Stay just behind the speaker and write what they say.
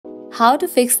How to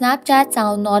fix Snapchat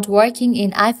sound not working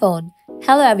in iPhone.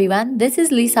 Hello everyone, this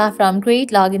is Lisa from Create,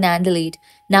 Login and Delete.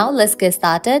 Now let's get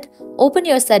started. Open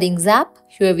your settings app.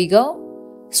 Here we go.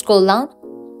 Scroll down.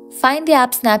 Find the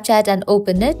app Snapchat and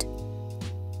open it.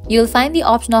 You'll find the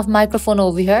option of microphone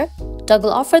over here. Toggle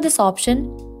off for this option.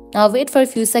 Now wait for a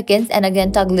few seconds and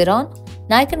again toggle it on.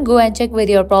 Now you can go and check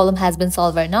whether your problem has been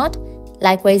solved or not.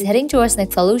 Likewise, heading towards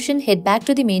next solution, head back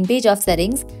to the main page of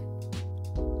settings.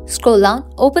 Scroll down,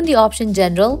 open the option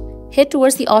General, head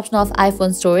towards the option of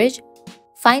iPhone storage.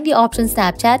 Find the option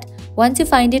Snapchat. Once you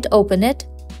find it, open it.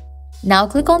 Now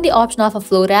click on the option of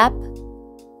Upload app.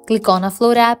 Click on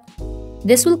Upload app.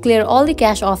 This will clear all the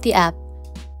cache of the app.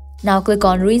 Now click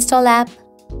on Reinstall app.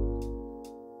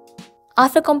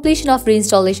 After completion of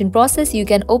reinstallation process, you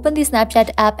can open the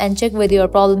Snapchat app and check whether your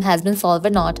problem has been solved or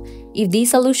not. If the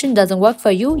solution doesn't work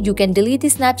for you, you can delete the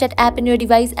Snapchat app in your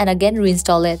device and again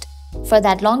reinstall it. For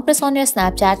that, long press on your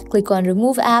Snapchat, click on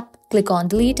Remove app, click on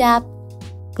Delete app,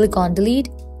 click on Delete.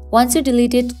 Once you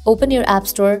delete it, open your app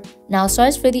store. Now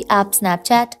search for the app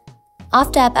Snapchat.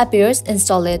 After app appears,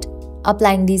 install it.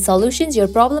 Applying these solutions, your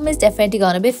problem is definitely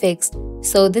gonna be fixed.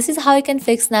 So this is how you can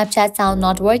fix Snapchat sound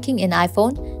not working in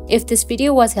iPhone. If this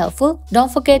video was helpful,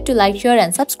 don't forget to like, share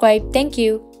and subscribe. Thank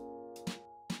you.